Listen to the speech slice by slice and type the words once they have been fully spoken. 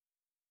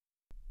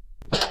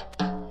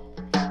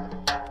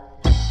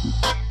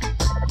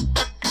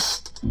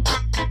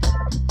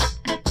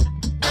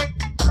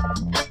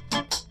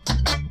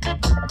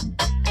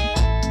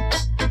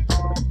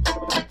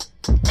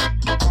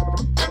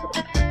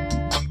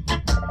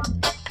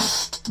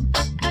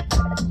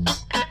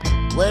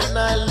When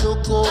I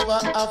look over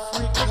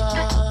Africa,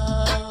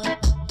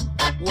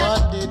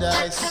 what did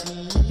I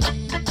see?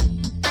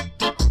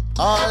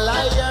 All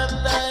I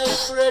and I,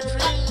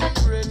 brethren,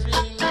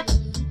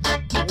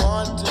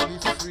 want to be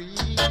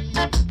free.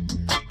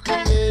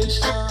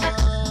 Creation,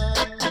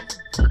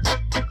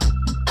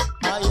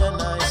 I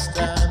and I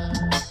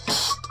stand.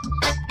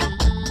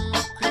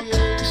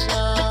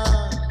 Creation,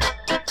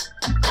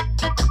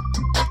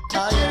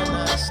 I and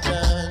I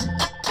stand.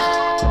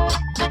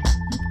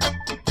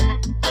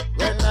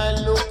 When I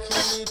look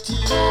in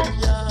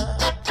Ethiopia,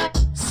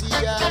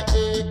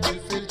 CIA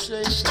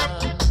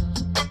infiltration.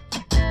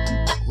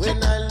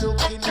 When I look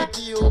in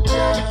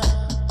Ethiopia,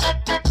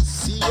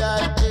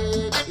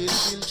 CIA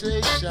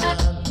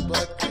infiltration,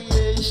 but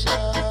creation,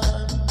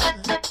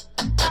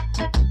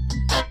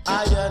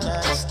 I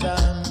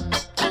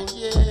understand. Oh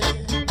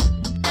yeah,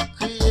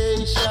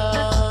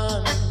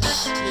 creation,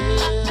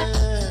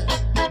 yeah.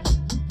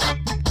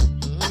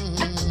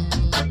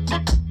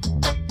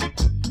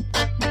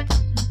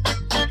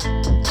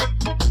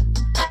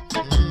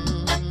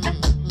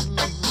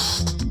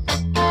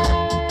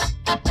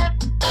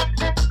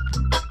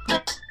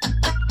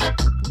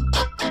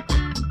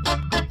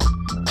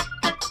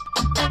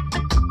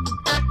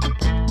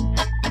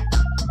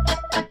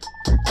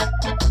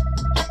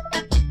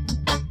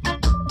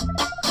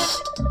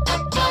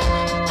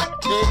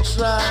 They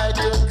try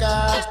to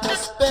cast a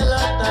spell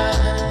on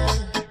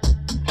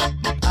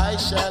I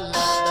shall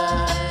not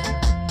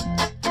die.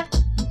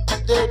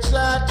 They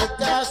try to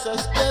cast a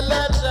spell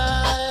on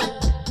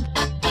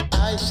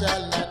I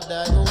shall not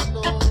die. Oh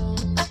no,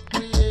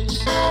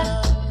 creation,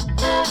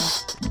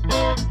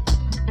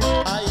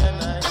 I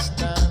and I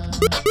stand.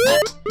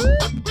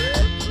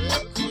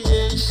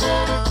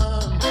 Creation,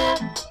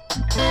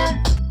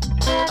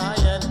 I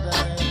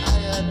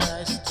and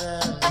I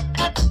stand.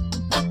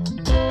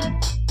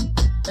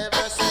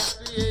 Ever since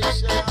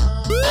creation,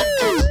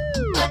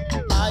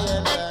 I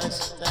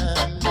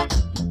understand.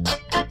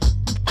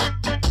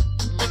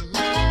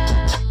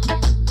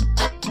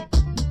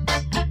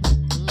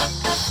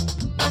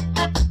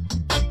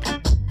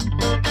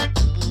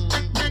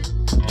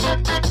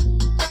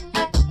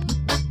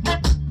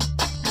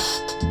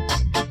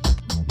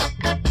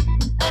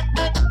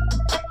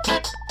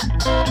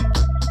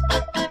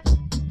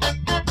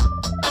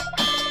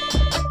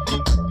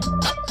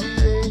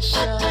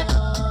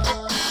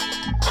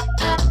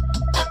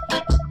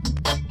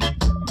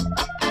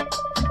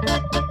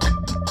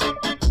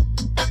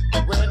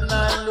 When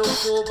I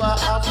look over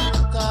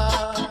Africa,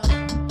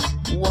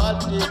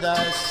 what did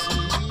I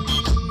see?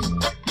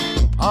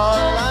 All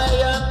I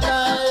and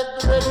I,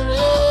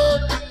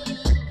 brethren,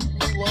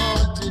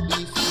 want to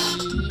be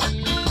free.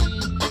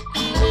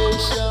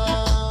 Creation,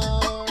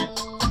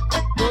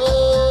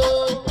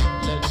 oh,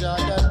 let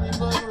Jordan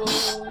River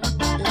roll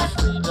in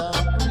freedom.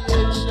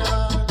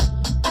 Creation,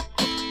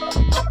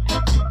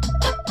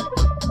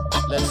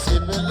 let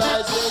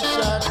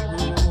civilization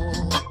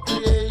grow.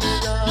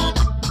 Creation,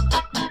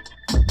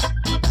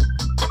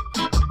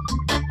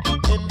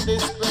 in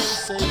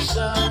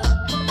dispensation,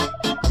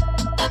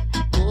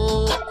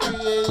 oh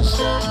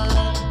creation.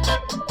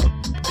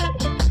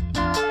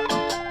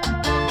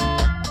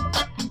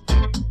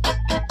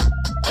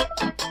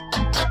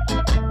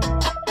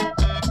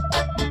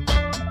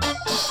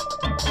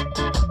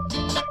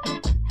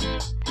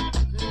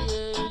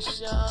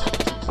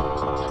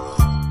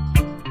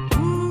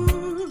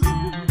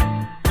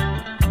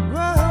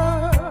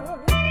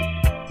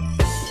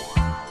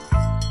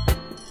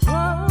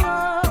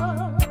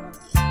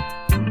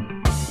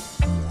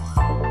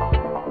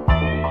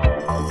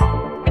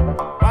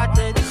 What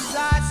a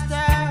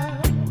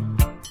disaster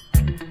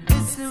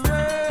this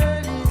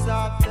world is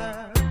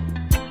after.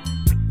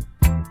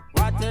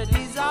 What a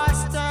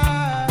disaster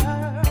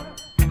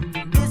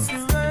this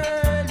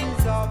world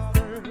is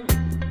after.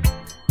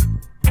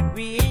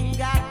 We ain't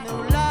got no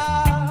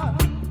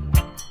love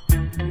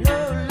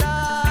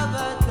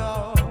at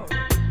all.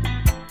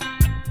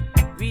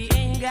 We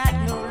ain't got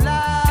no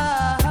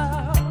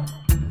love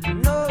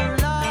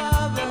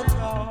at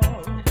all.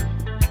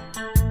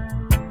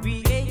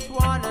 We hate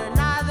one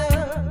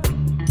another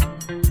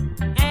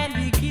and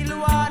we kill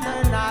one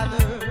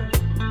another.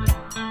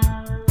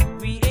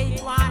 We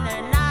hate one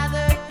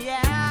another,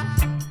 yeah,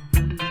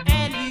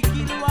 and we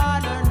kill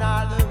one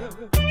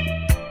another.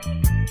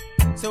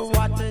 So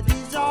what a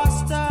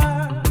disaster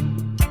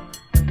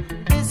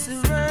this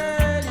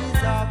world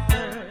is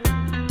after.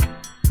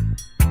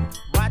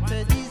 What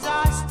a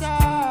disaster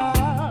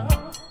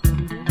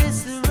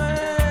this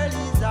world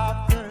is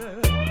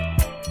after.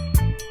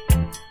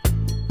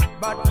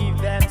 But give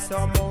them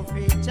some of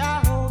it,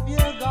 I hope you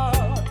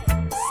God.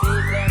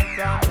 Save them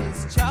from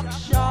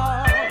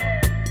destruction.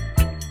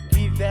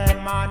 Give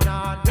them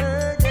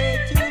another day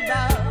to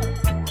bow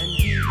and give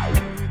you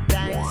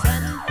thanks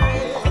and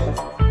praise.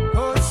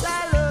 'Cause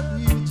I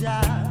love you,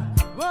 Jah.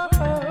 Whoa,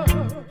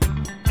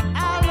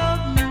 I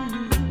love you.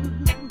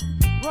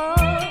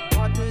 Whoa,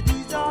 what a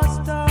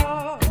disaster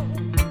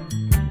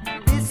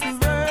this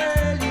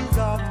world is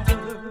after.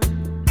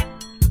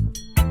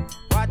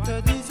 What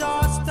a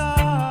disaster.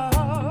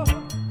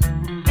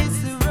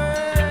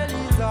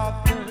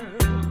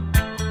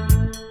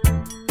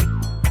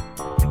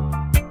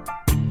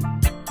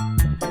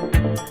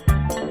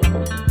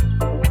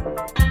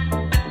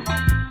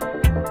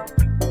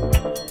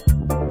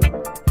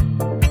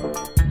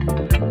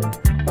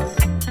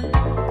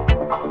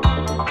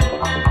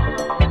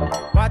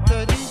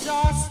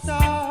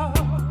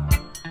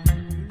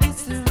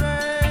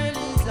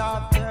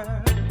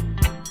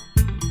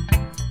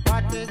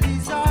 a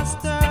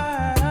disaster.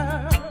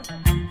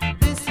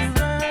 This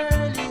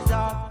world is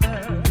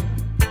after.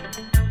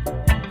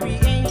 We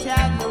ain't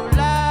had no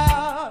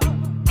love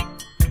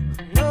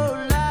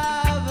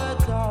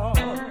at all.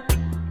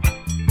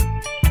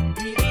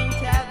 We ain't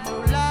had no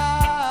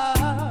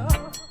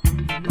love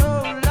at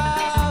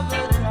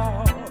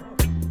all.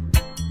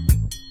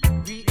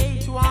 We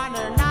hate one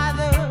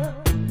another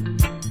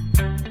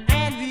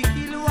and we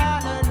kill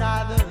one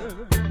another.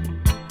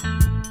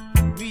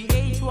 We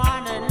hate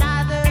one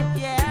another,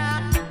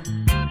 yeah,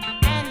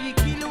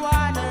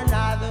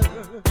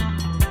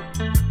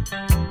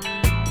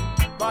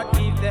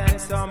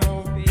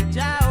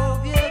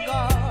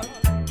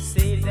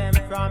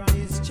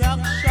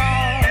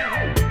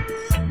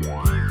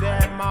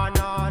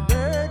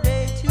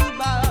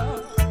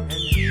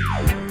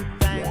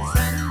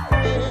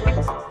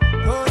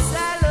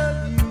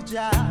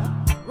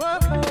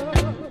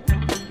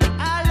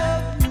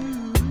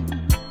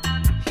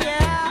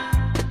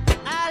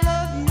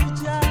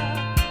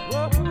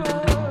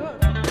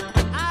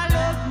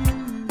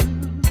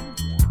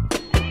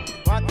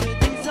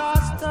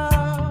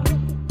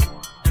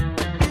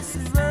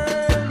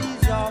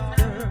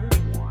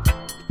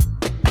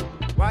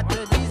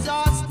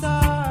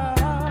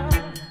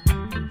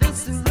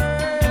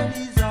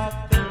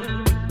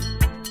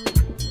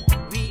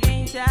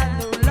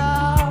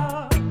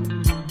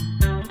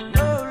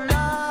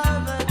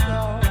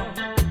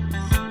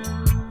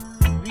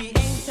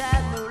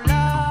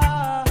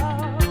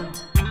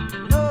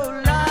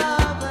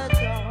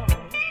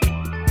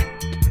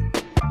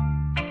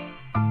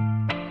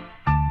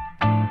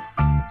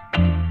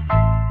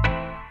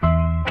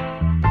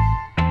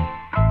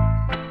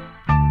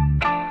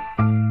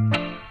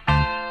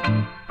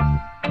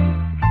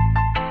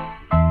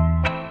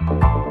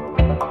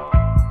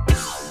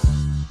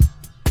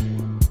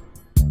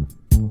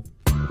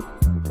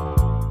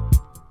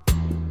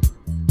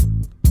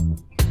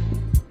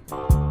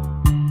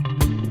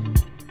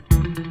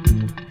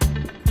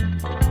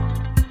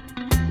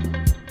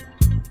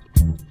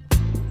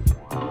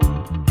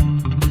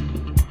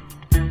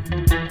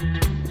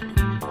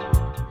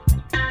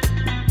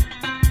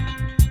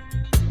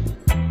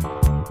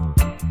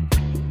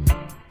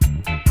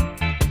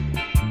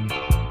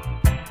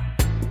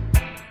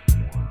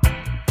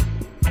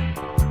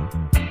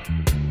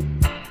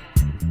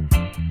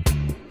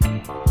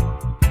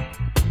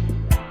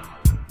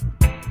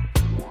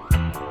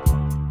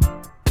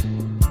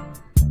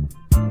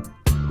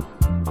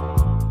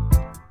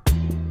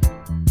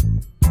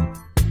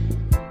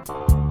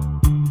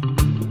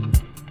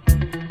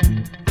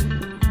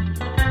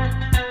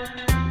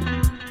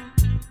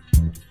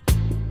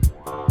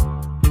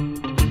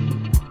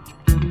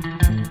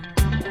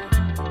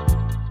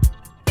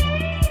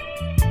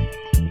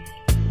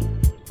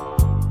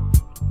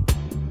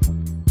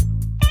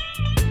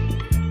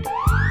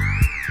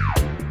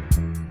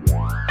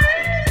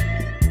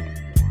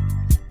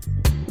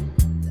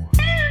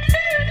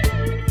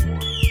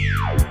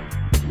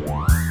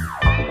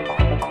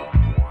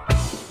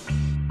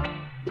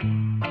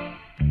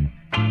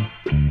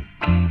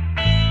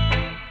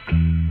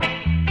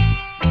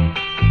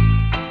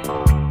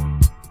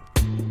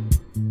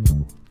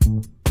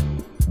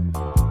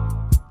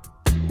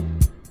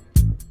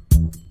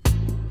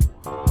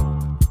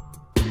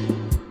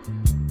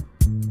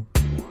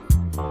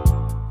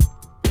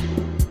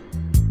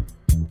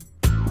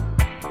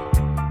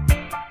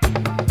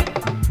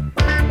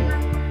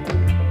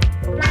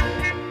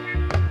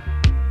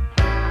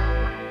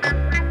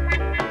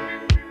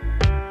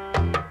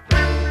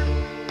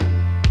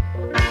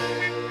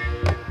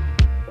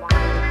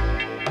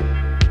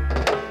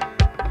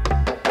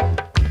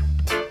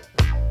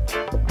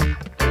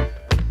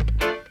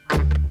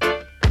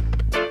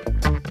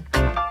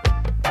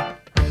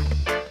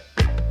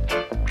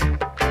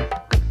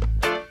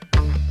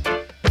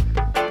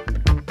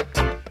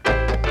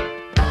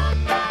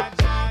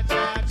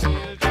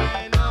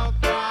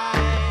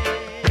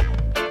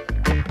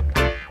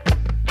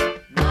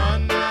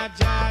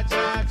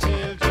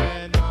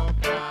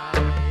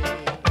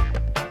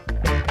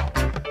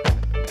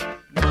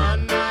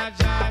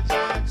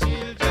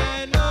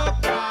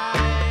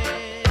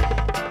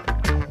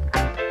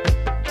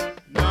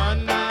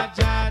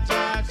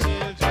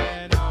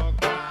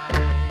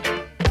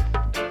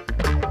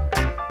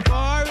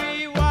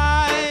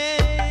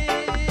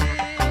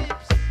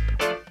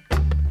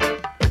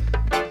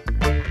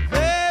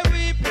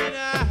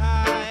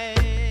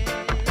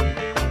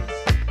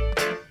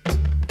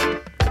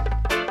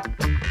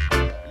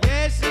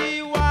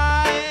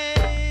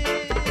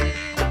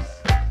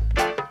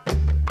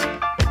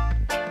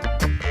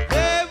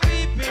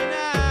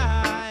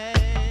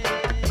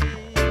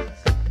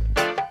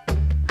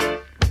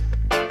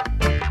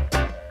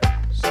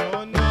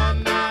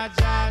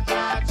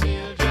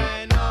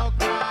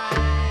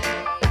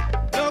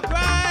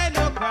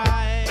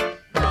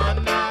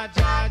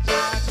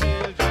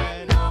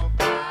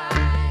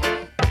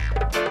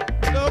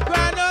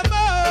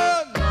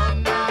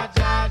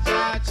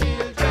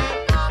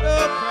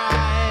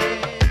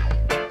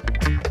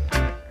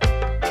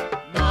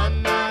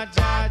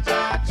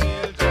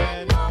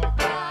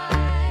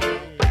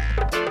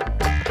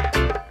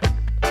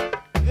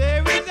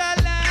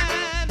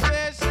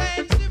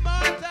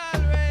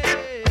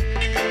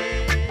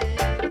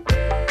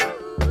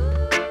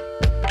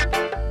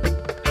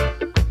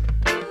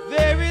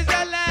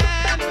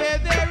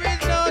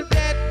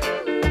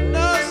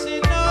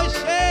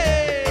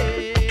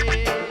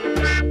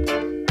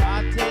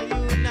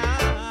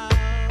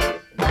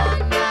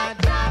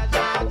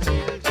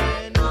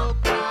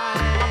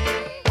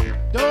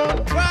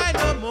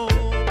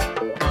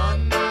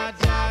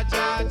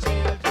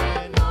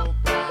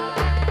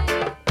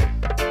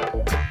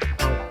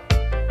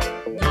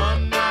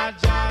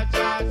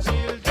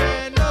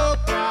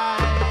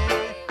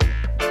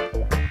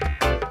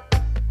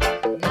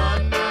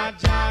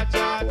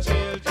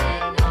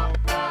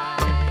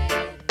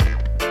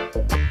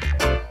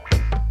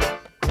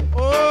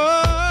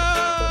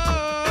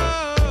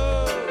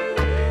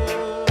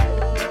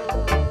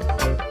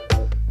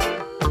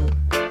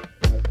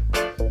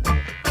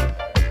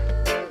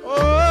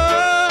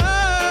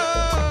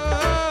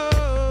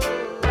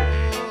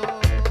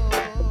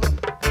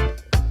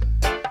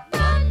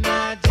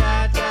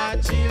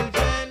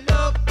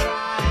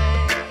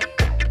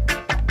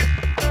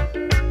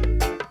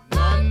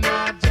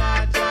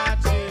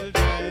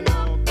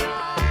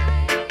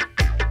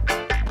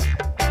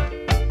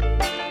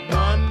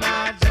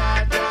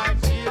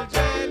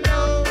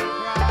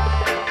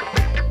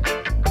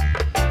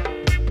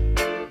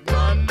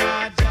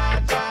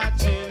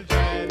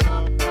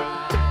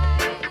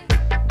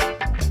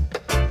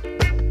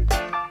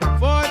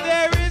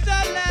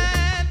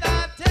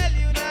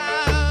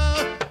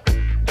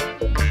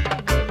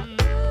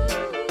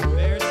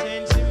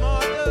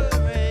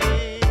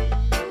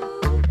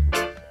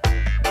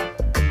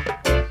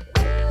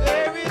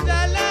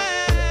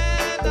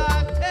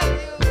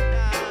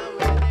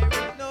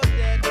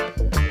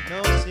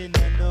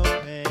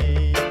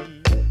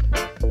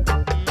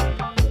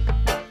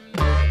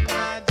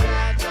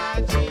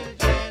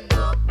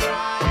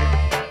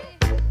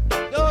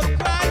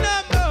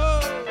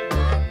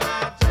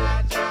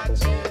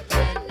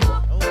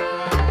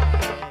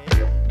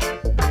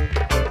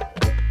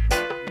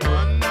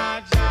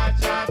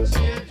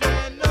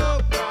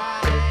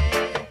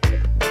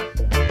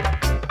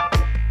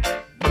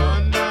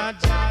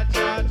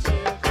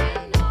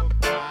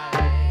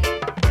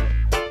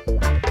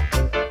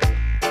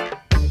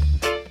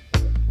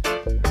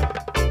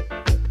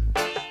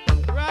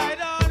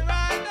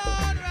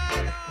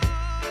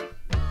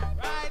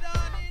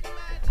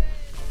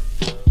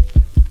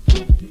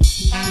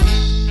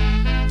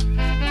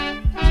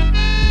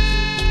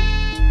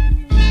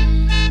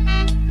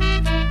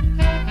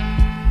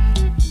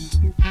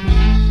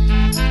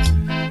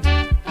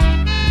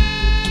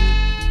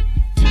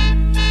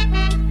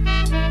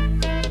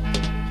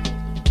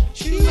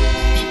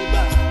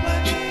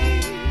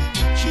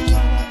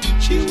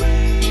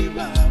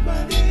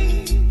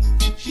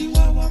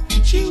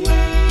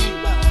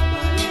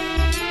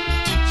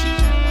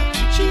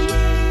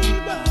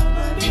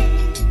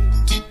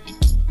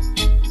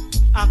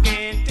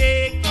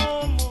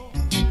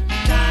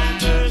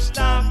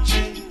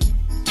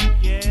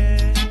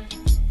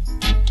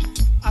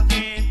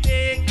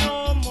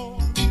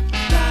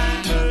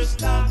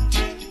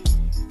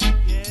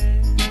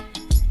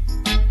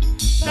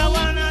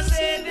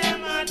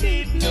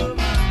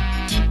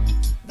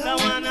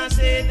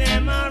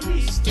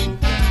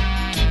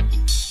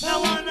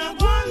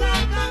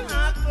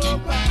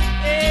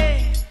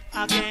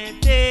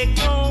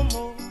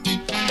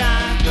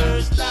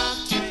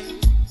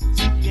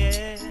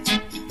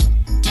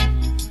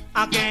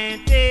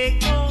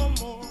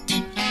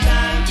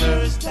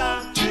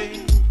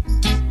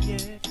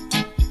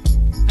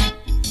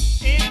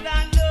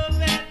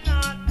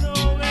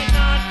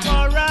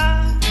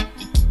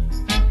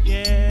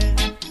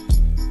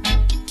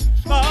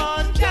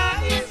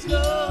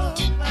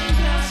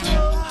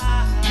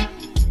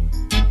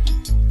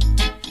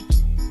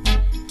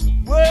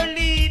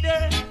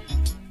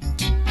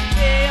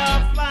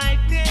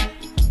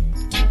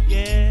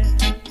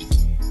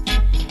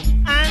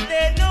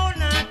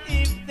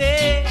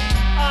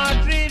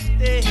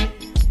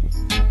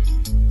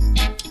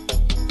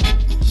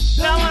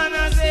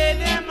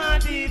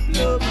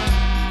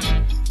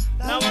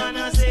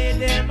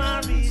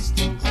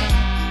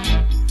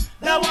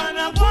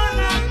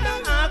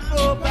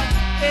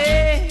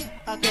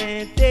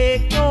 can't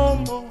take no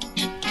more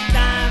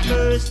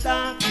diverse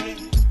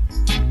talking.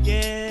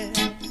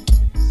 Yes,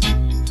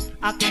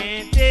 I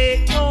can't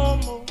take no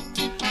more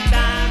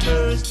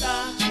diverse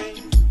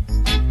talking.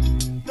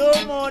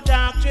 No more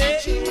doctrine.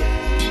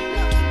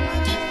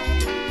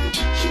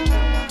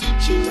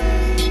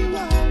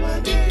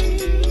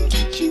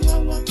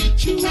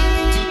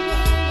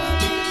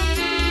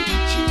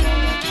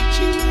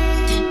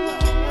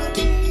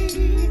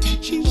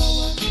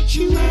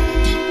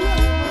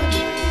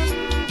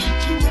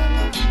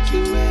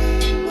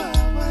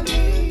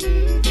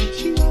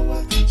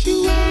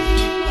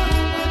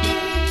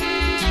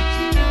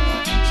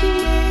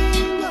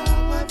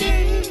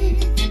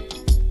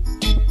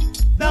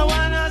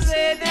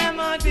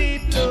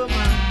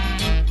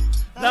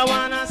 The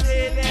wanna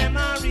say them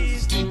a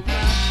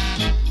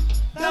aristocrat.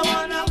 The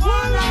wanna go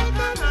like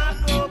an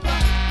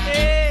acrobat.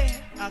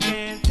 Hey, I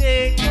can't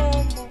take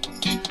no more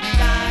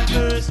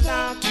diverse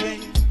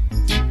talking.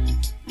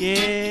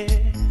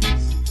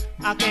 Yes,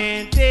 I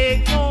can't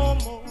take no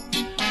more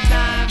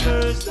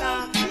diverse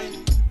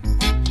talking.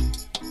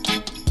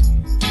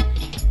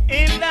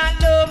 If that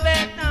love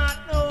it not,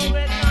 no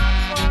it not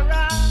for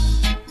us.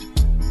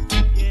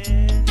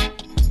 Yeah,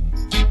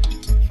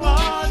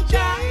 for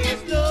Jah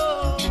is love.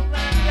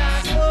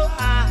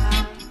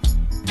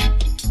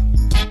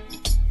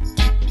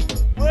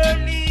 World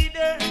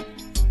leader,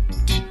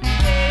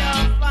 they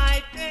are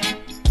fighting,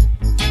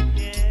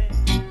 yeah,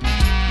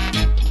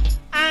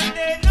 and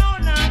they know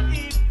not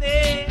if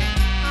they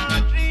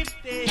are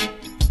drifting.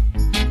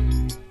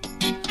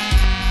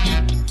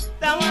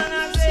 The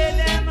wanna say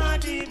them a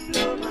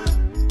diplomat,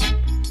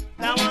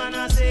 the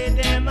wanna say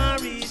them a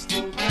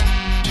aristocrat,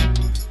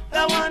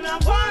 the wanna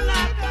go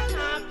like an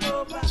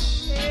acrobat.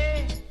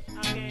 Hey, I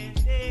can't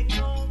take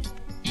no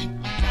more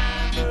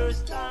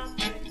diverse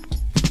talking.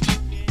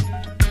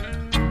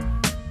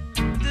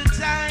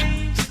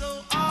 Time so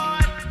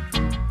hard.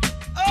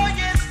 Oh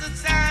yes, the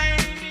time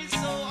is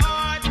so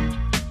hard.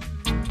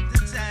 The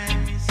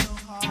time is so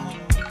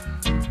hard.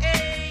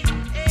 Hey,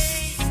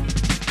 hey.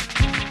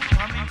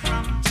 Coming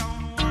from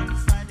town one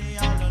Friday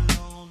all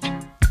alone.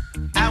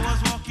 I was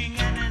walking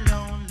on a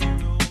lonely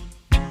road.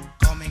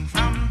 Coming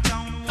from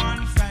town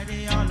one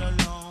Friday all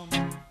alone.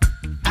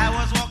 I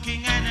was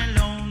walking on a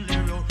lonely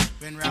road.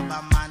 When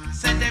Rabba Man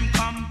said them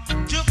come,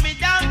 took me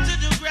down to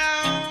the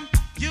ground.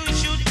 You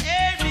should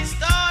hear me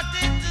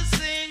started to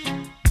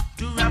sing.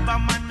 To Rabba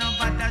Man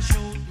nobody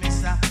shoot me,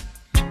 sir.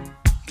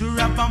 To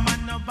Rabba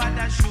Man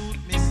nobody shoot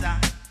me, sir.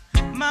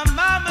 My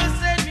mama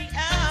sent me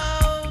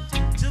out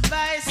to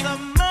buy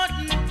some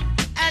mutton,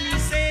 and he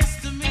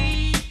says to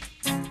me,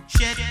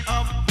 shut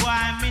up,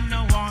 boy, me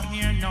no want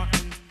hear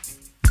nothing.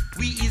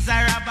 We is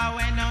a rabba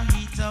when no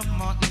heat up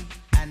mutton,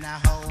 and I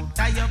hold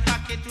tie your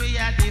pocket with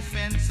your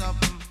defense up.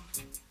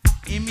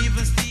 Him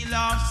even steal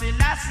off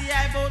Selassie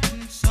I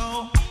button.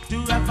 So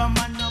to Rabba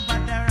Man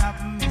nobody rob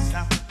me,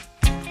 sir.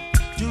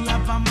 To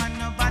Rabba Man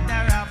nobody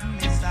rob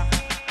me, sir.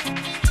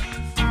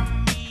 Steal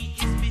from me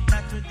is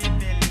bitter to the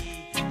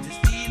belly. To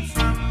steal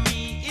from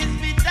me is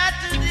bitter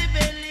to the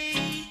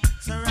belly.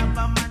 So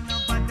Rabba Man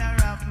nobody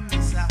rob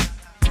me, sir.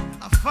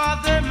 My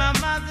father, my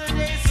mother,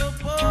 they so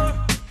poor.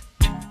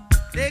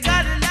 They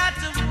got a lot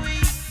of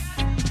wheat.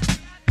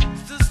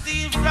 To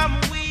steal from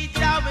wheat,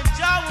 I will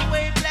draw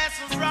away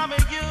blessings from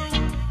you.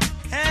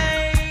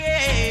 Hey,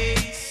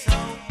 hey, so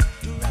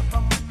do Rabba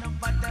Man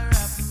nobody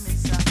rob me,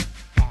 sir.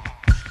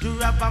 Do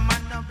Rabba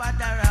Man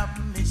nobody rob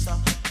me, sir.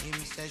 Him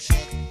say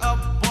shut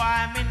up,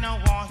 boy, me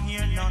no want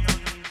hear nothing.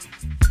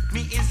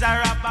 Me is a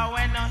rabba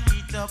when I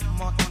heat up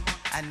mutton,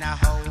 and I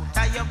hold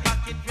tie your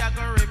pocket, we a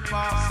go rip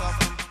off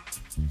something.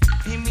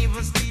 Him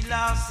even steal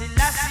off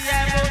Selassie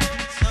I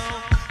wouldn't. So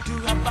do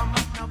Rabba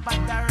Man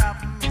nobody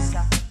rob me,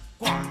 sir.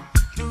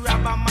 Do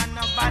Rabba Man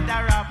nobody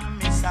rob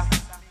me, sir.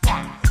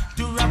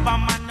 Do Rabba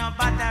Man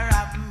nobody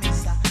rob me,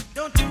 sir.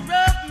 Don't you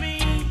rob me.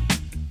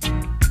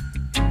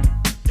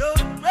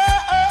 Don't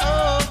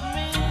rob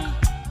me.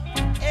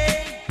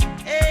 Hey,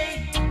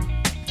 hey.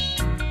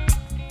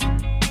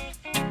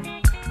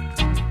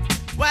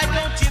 Why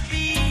don't you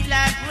be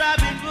like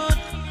Robin Hood,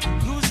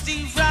 who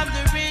steal from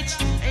the rich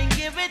and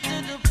give it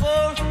to the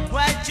poor?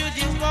 Why should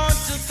you want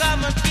to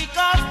come and kick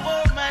off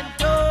poor man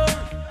door?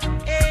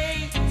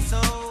 Hey,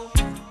 so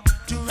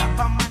do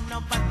Rabba Man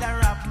nobody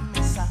rob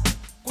me, sir.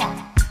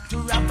 To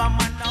Rabba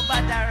Man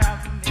nobody rob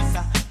me,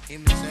 sir.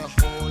 Him say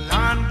hold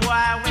on,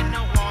 boy, we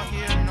no want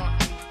hear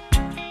nothing.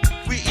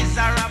 We is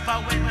a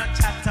rabba when no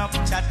chat up,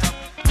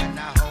 and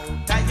I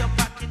hold tie your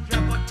pocket, we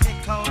go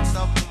take out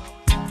something.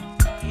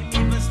 Him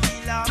even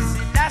steal off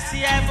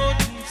Selassie I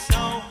wouldn't.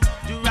 So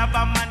do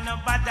Rabba Man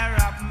nobody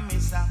rob me,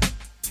 sir.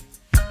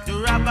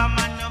 Do Rabba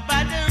Man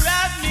nobody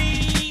rob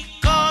me,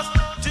 'cause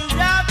to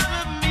rob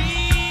me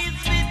is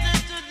bitter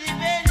to the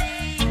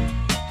belly.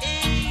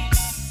 Hey.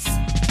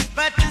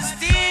 But to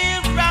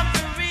steal from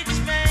the rich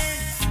man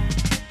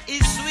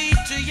is sweet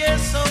to your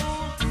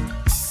soul.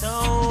 So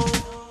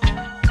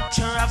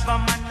to Rabba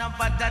Man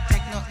nobody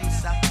take nothing,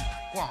 sir.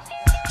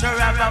 To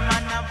Rabba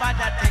Man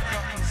nobody take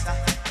nothing, sir.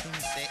 Him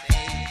say,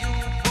 hey, you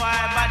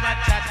boy, but a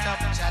chat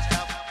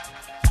up.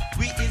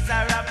 We is a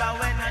robber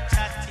when a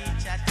chatty.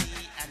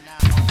 And now,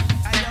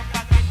 and your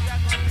pocket we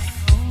are gonna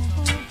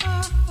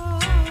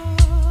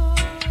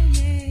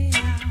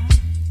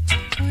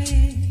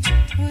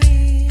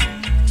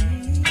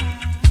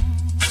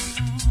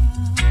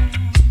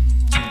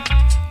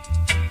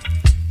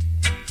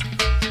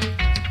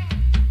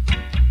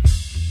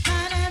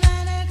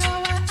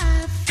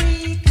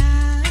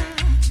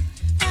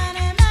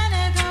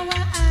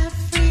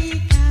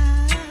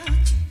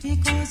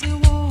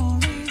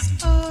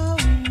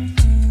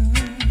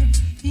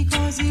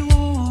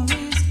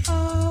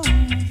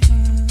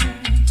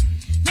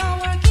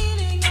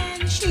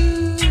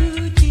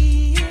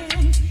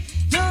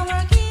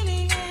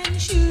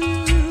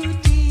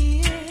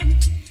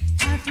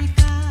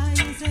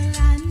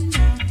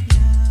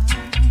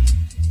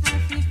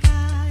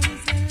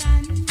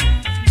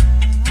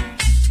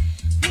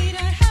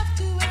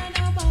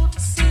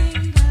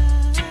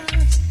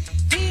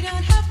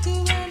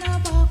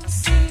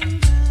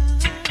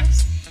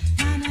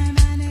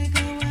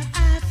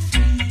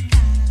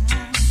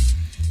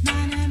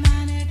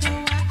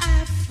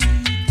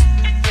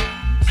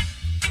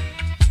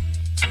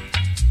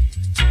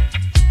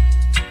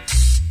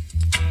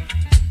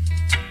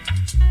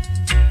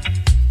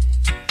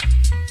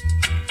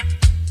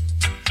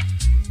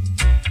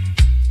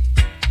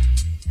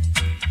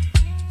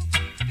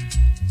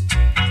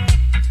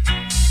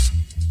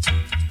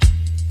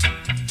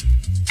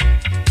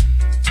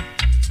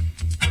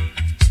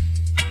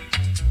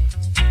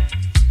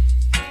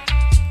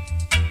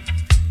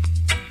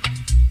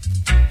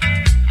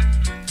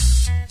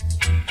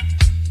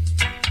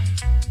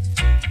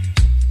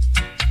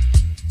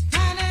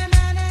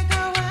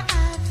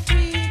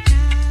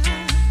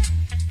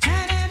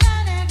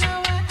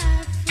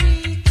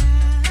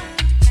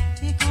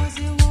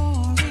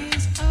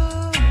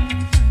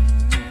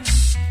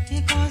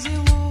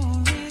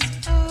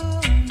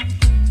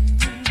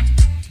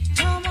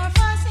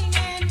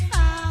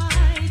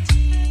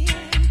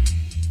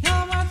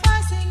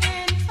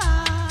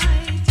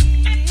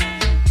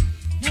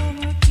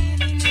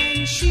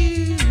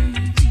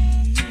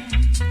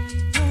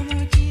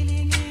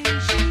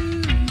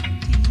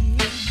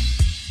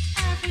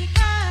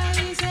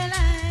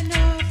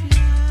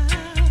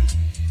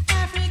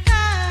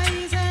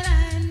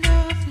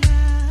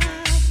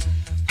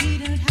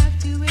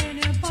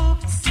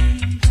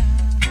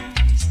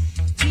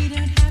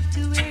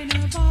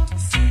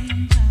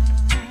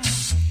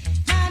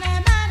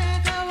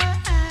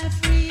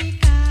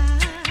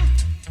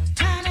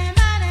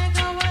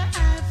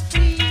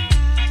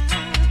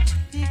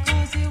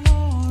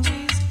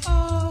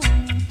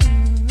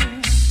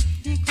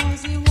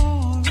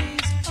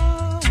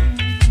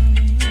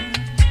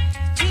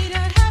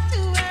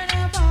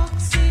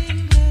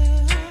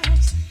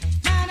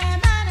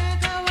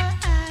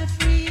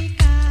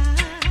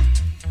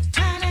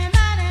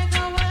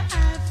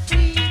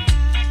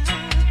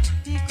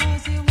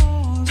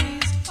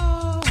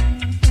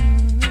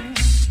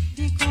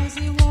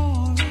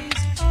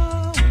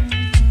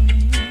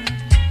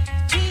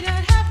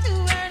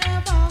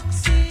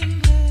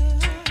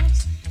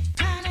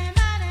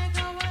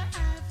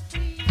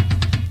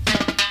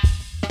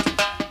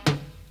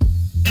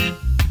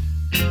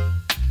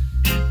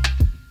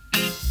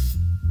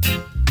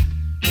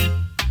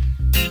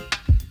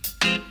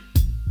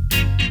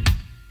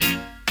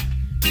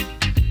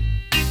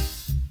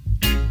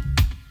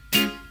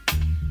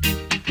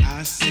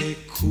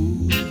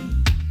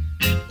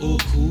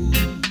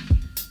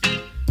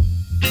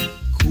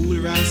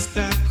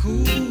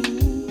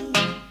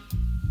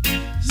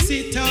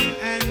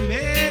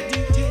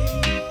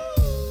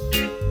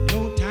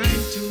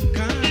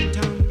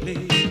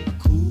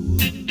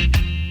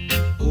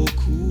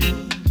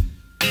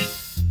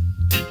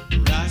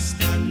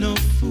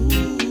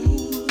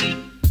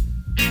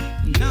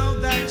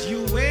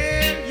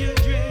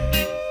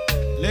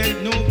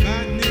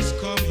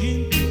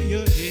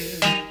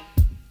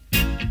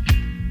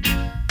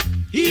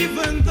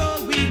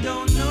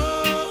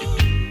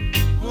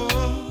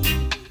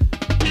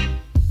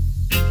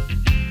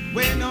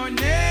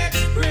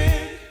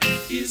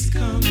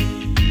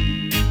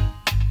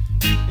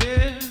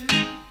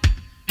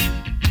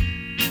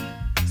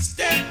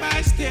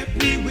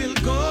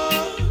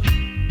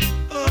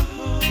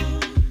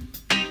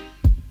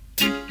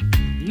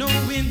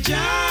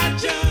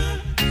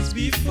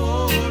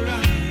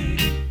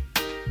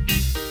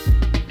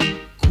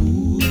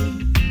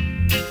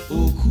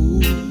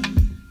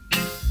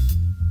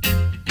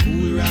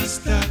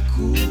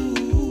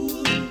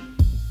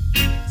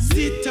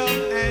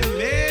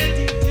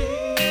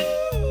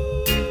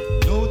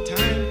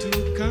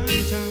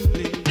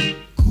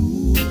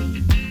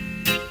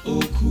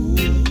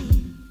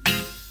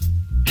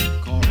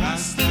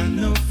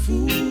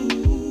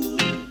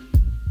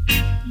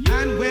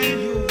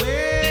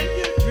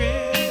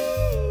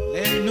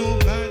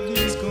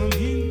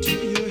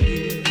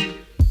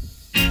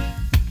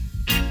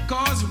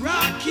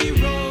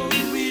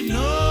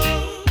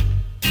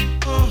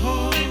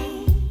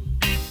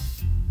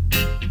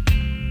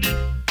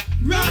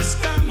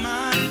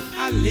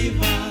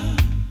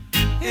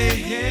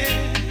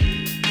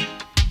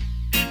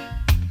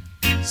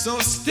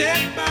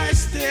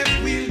step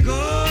we'll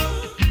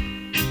go,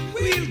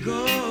 we'll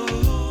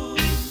go.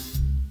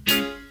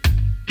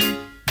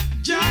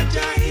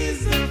 Jah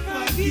is the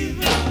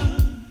forgiver.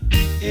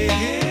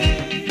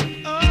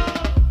 Hey, oh,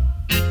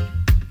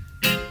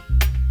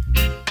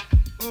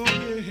 oh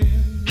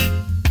yeah.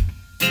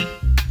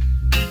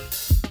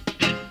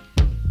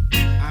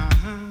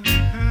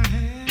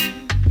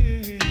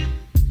 Yeah.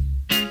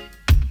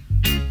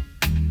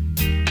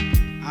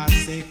 I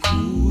say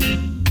cool,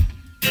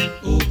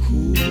 oh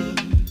cool.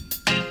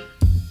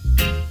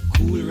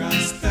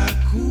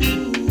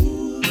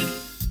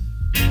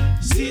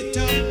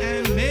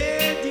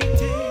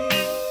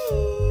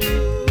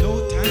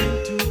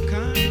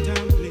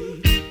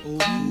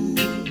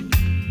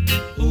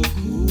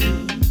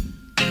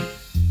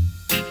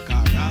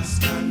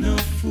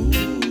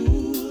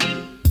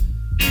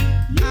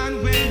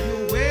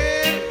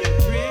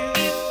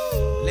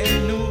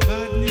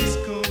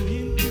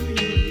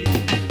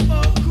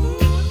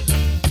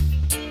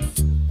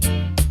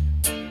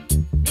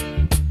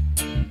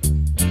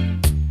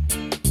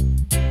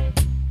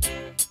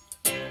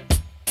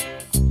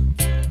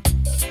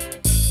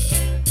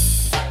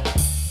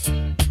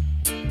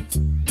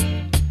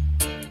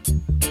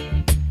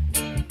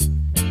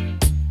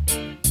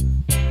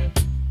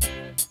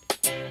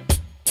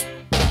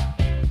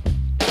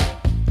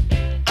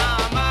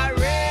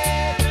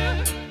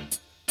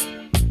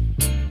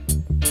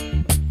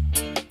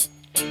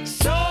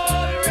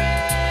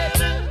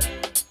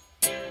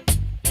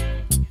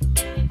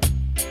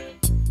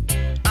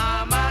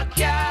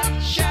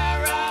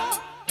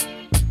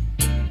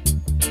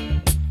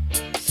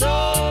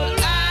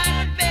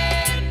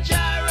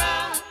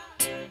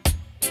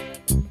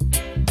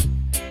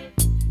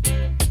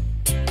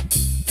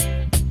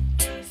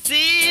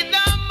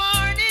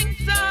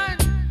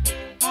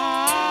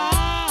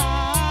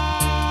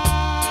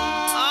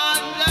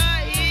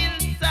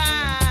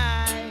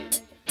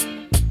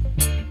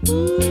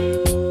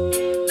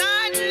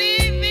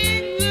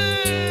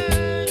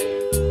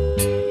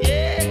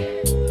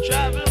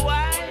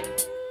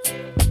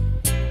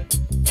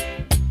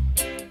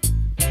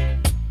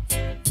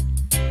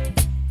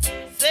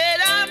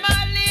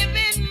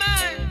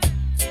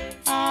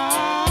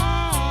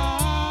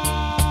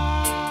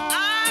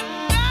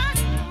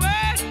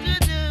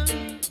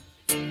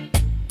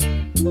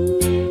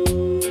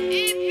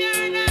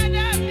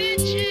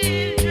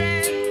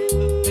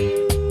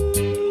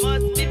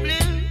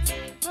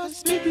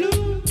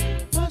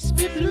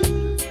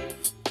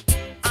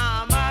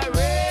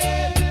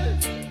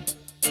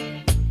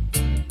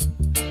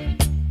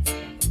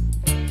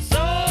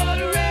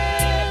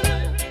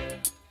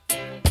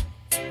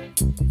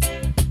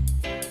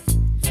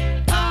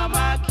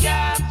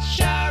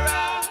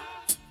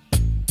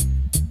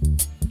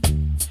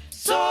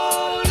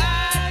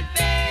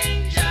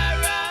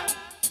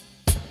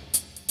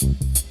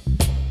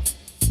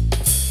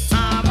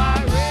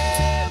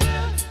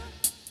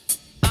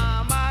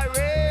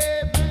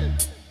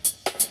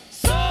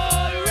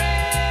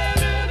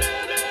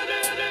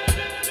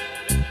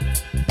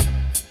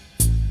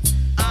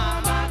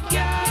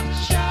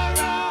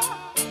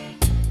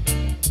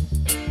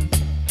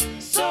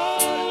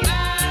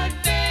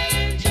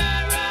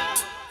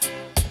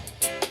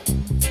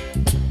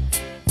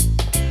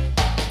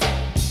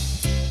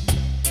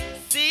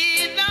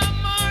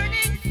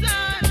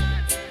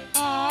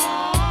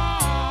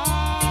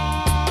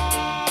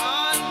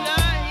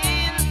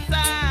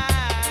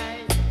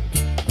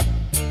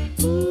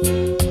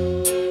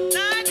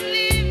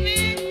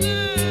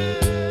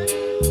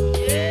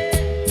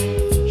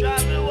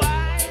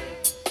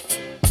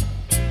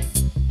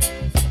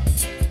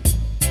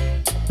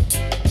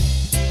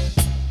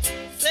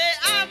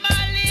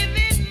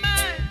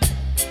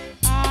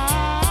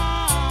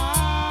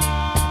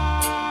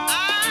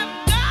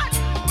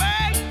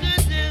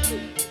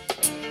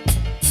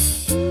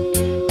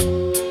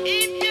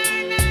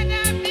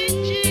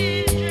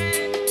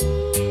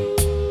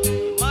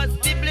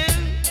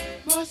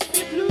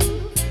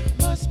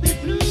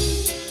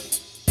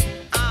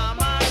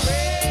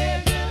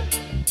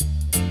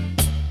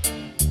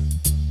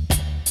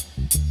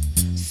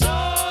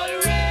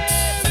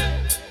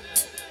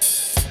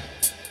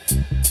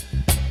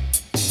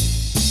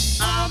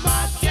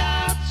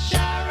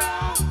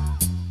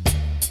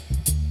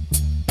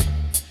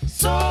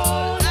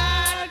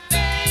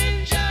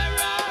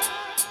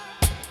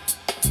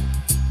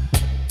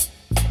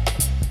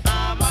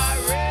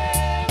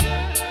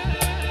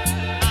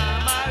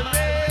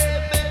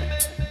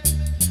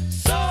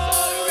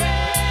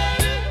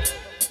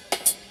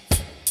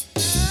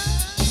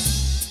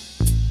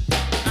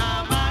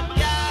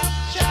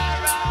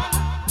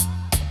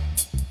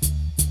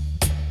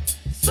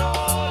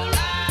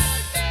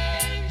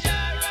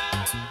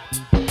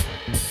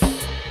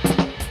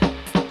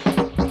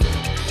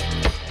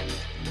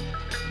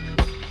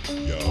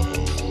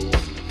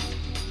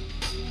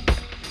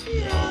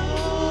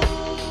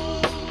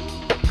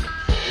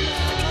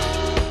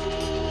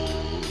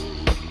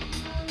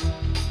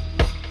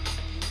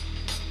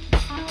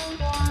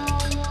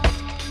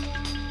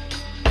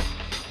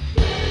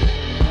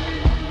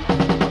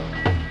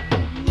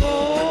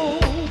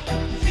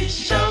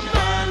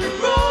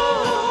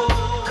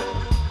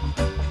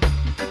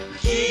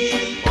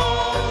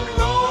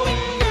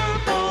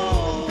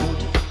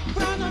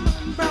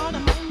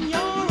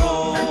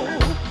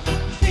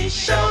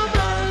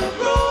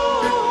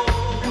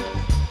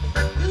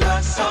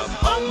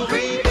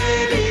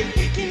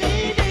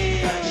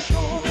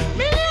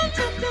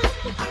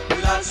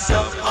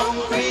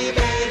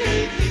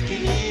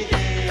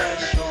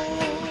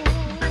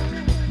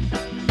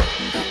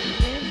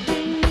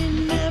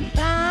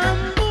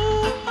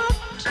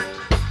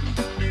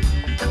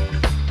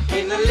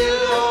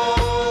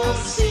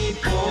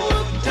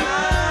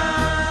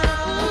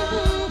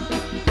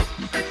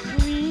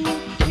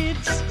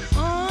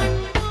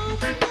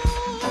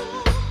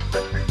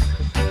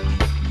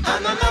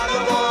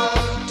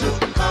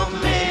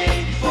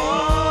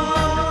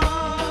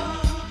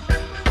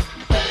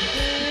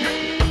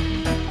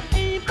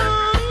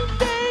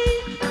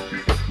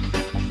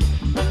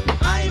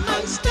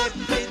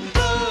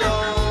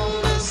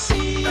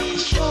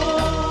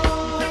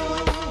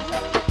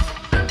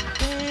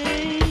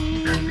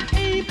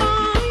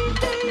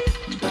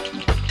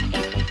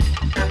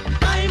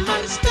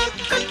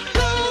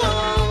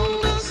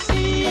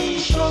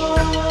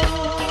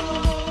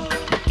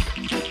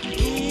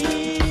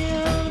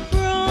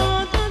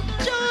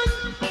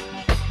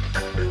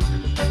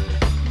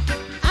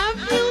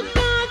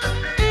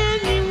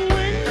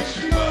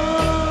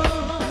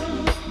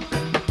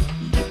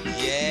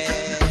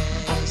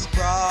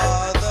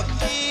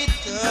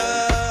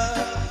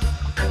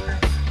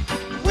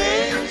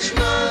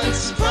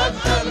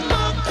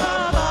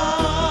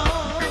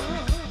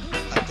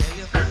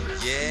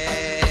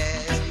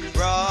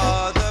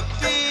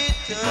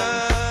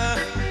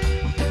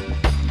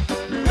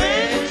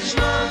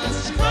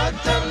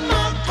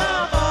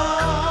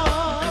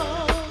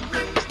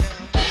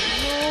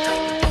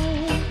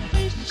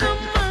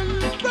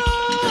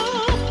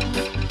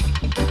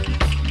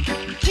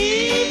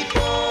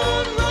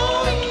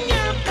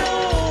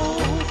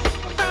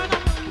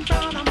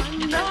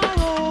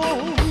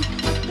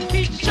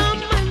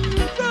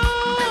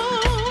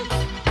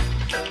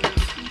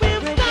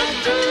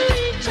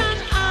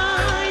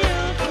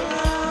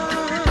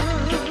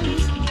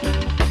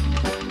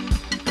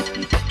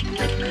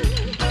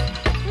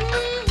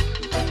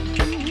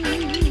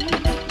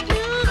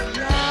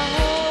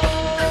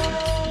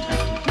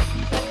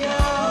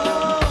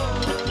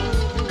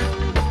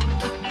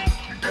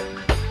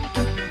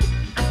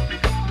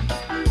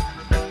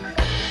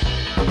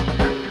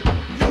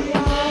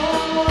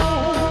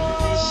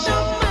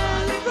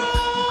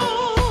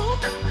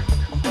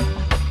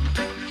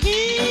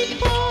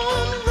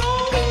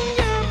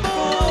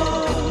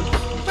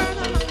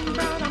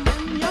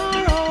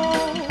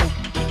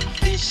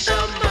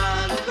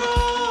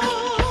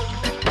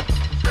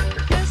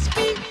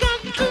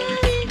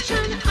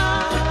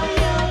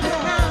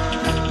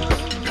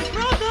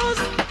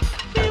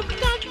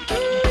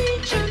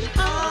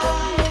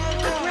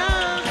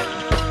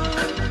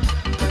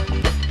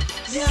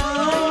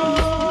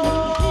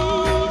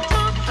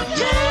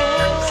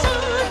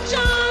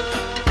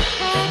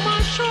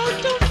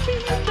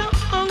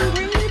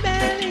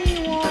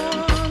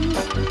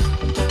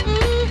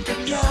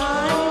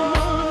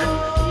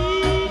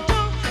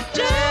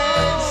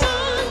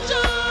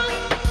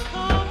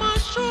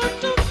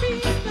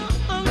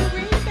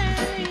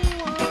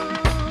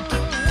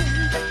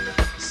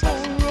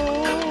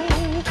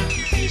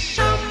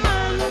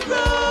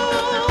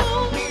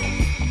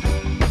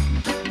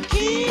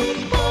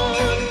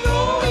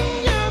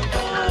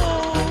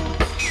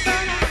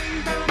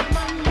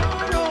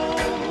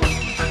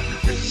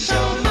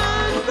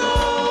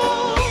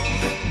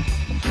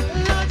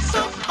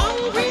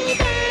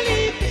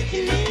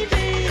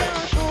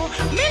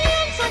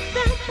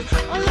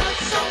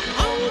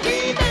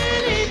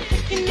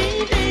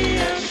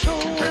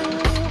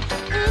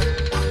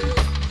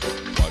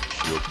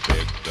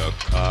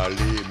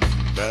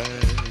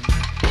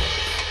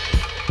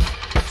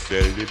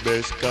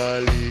 best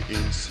collie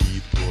in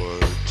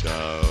Seaport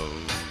Town.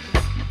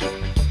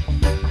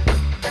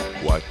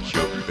 What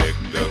you beg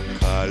the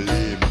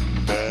collie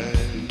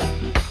man?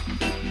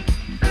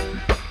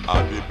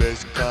 I'm the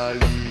best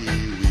collie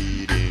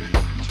within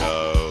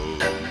town.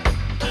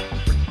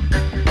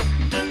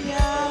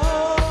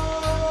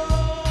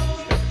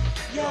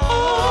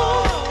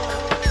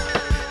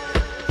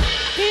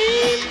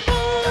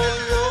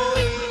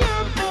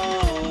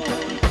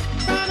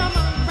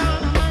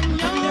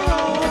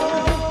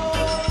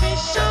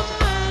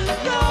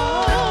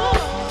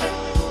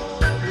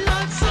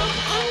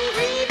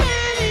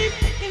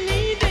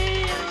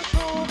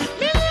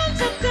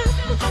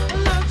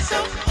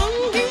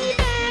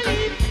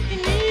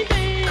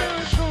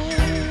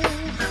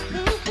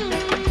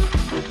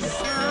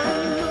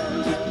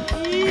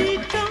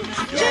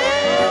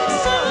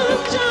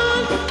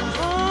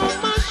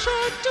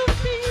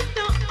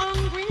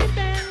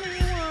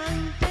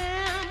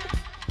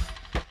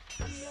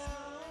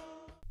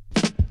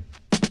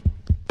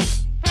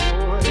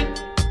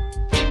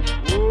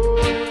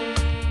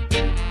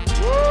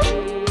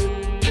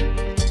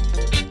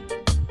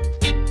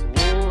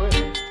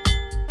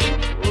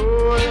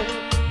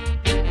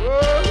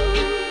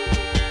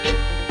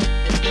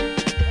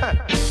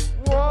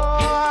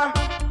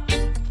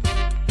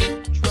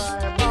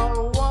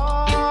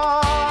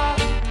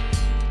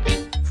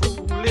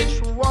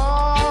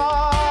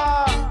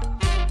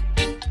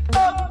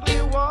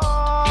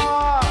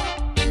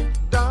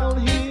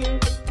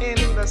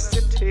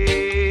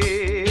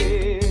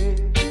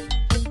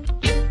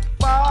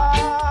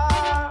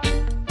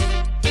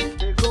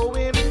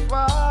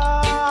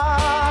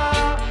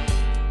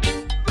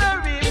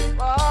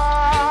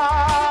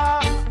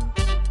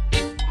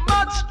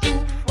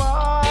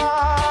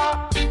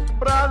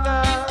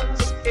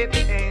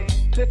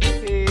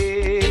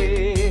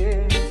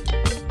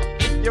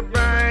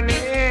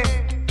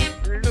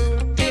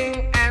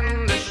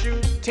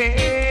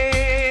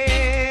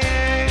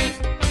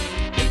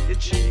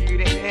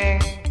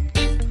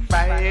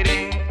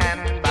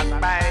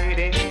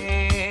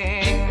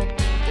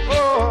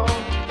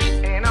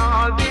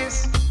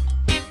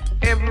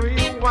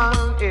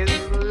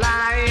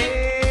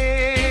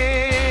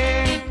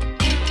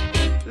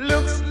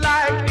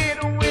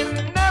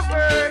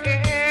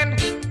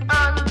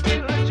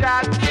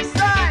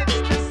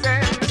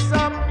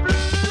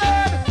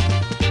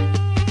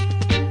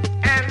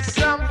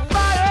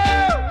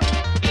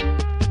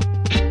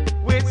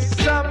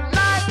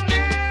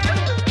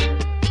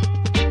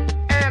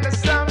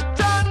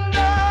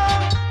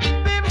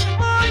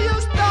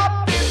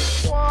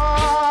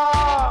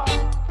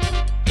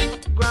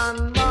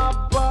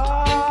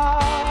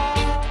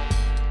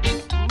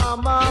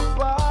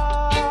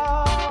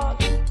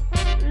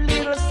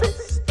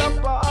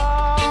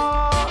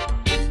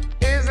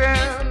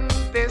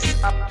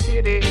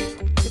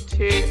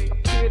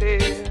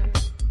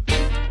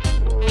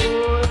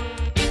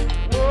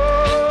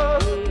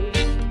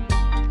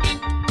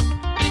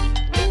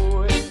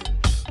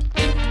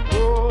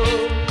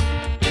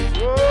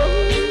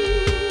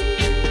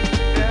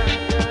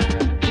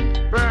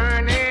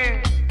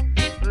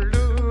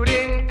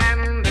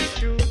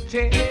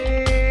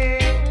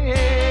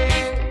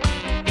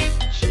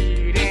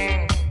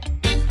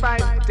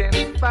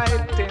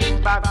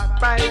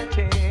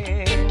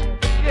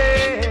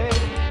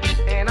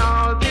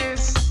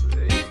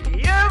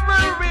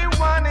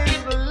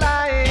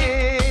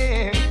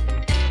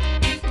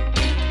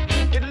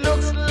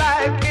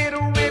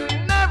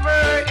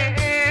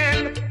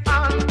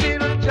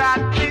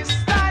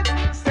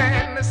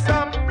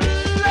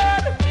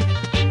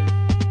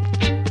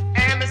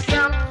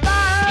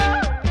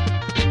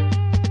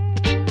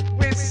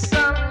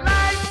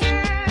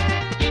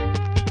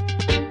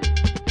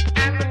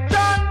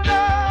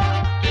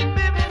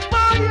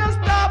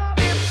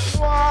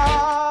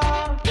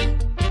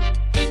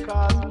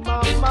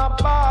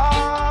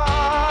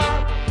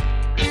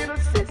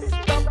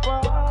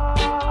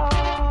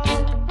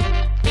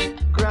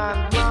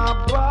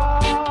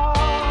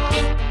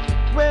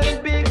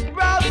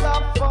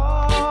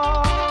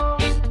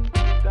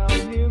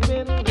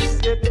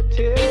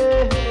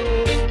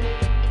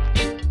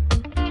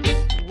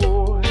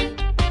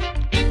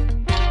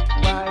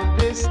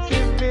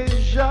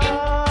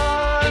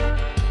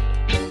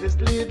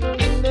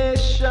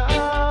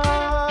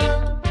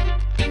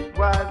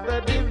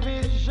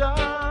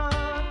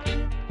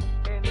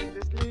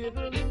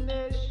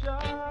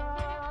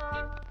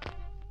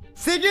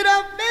 Sing it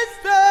up,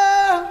 mister.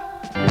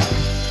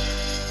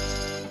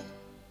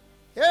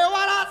 Hear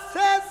what I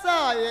say,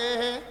 sir,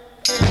 yeah.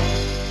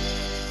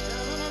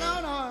 No,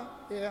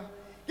 yeah.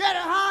 Get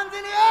your hands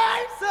in the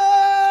air, sir.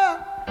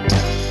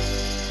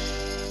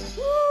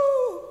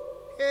 Woo,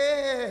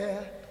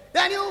 yeah.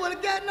 Then you will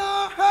get no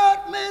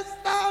hurt,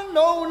 mister.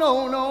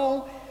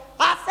 No.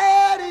 I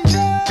said,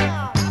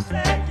 yeah.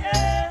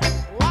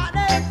 What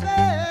they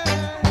say.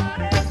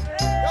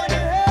 Don't you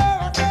hear?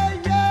 I say,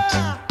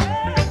 yeah.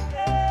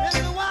 This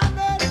is what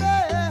they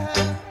say.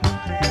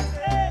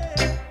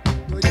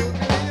 Do you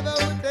believe I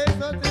would take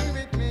something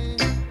with me?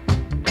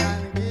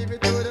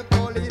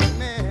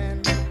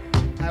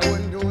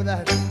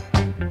 that.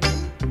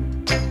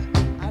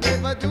 And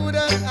if I do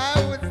that, I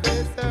would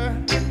say, sir,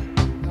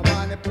 I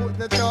want to put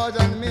the charge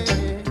on me.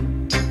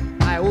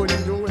 I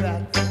wouldn't do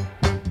that.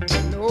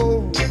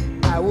 No,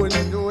 I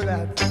wouldn't do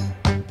that.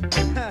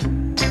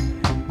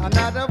 I'm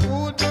not a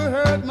fool to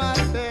hurt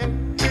myself,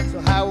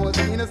 so I was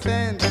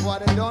innocent of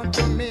what they done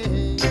to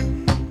me.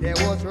 They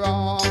was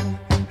wrong.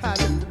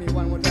 Listen to me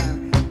one more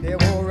time. They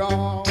were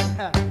wrong.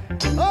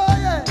 Oh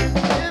yeah,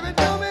 give it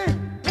to me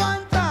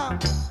one time.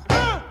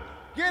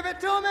 Give it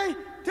to me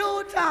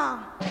two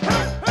times.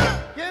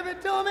 Give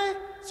it to me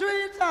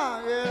three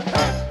times. Yeah.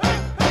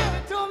 Give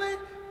it to me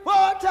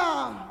four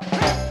times.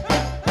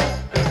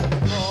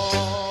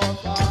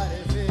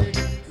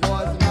 446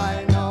 was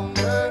my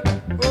number.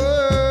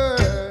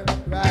 Oh,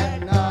 right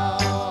now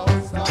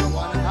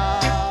someone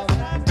has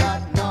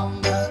that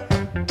number.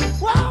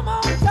 One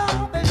more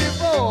time, baby.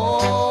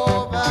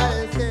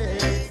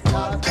 456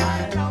 was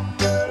my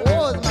number.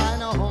 Was my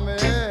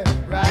number.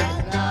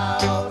 Right now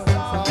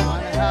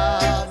someone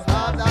has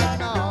that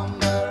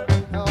number.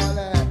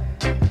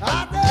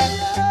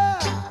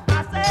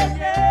 I say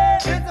yeah.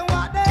 Listen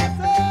what they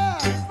say.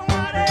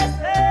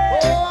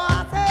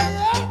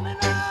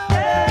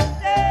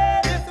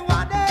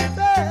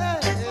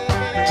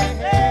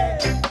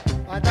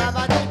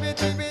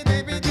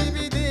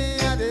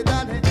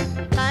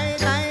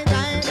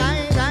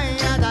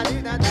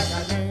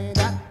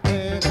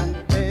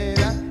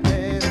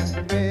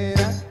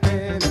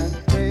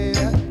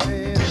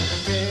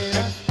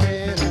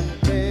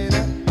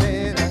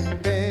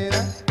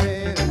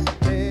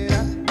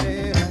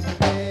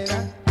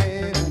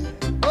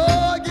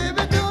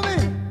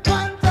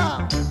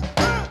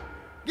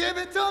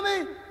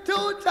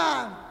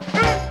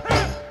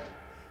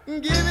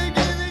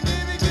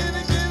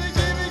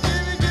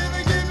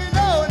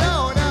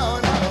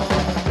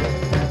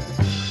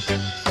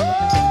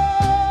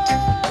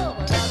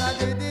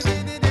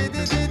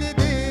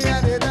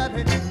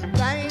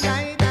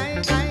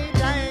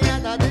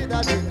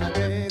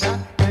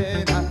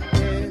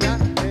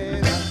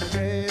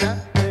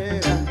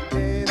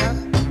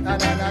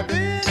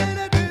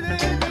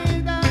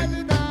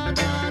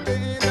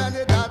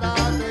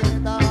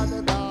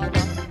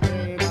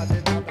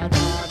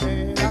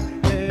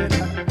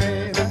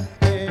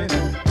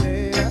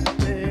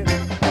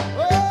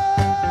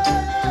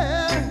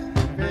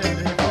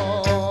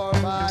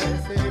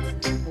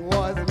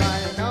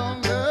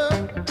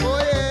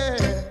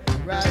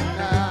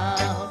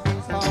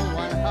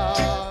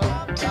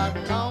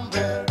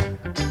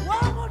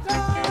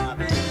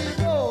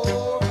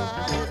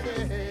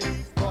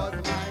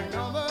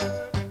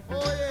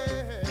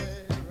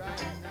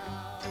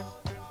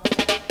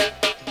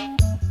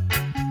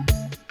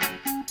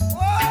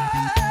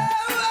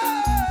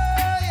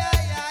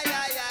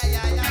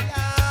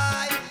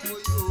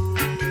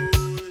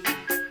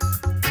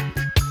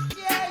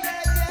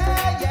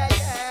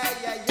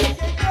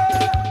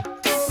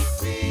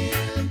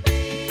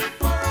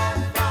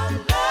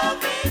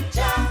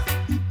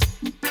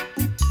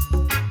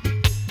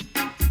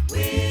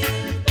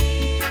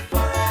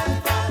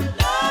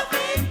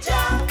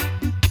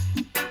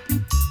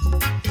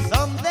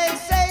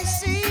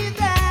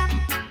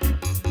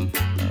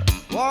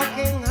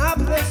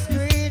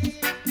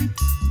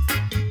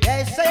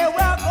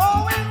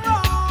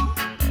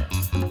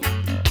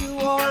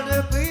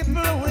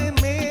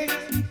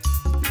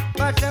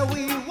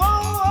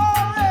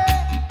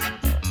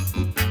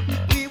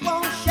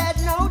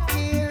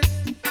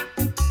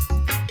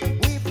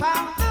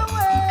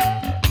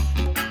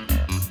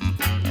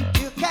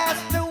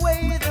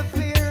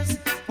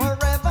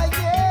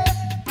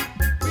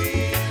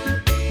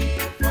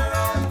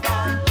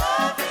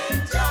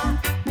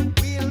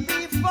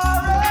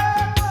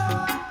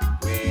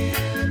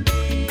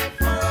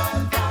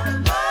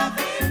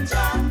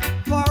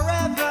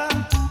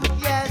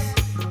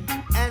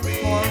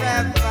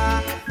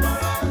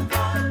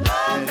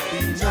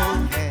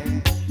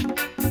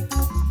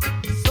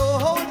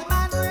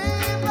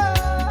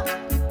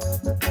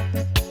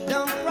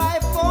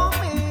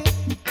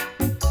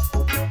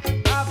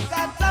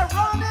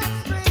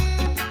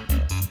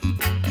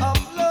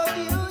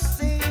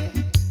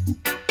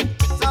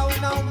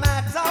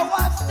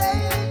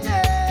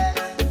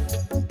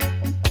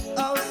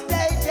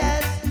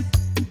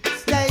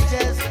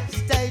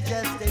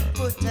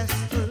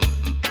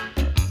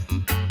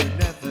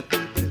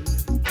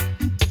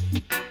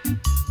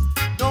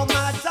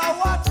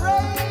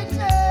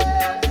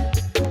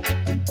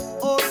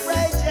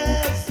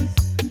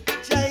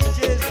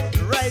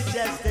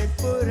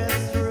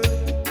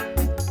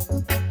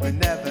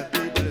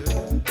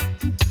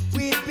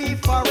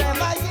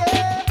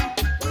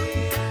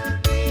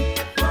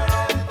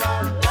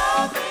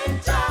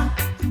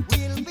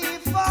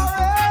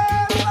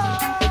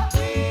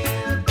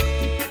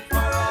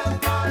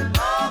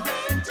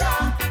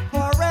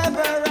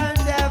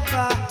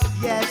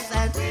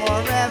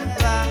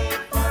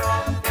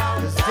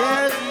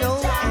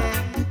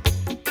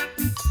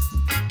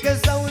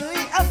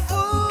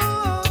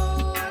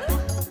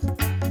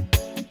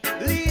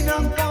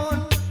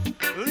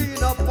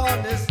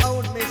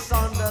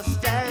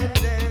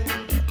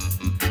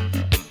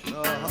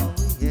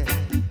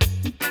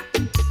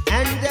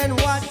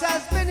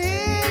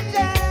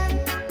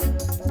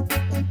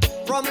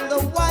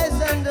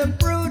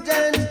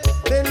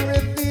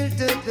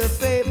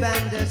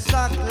 and the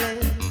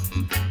chocolate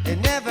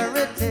and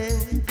everything.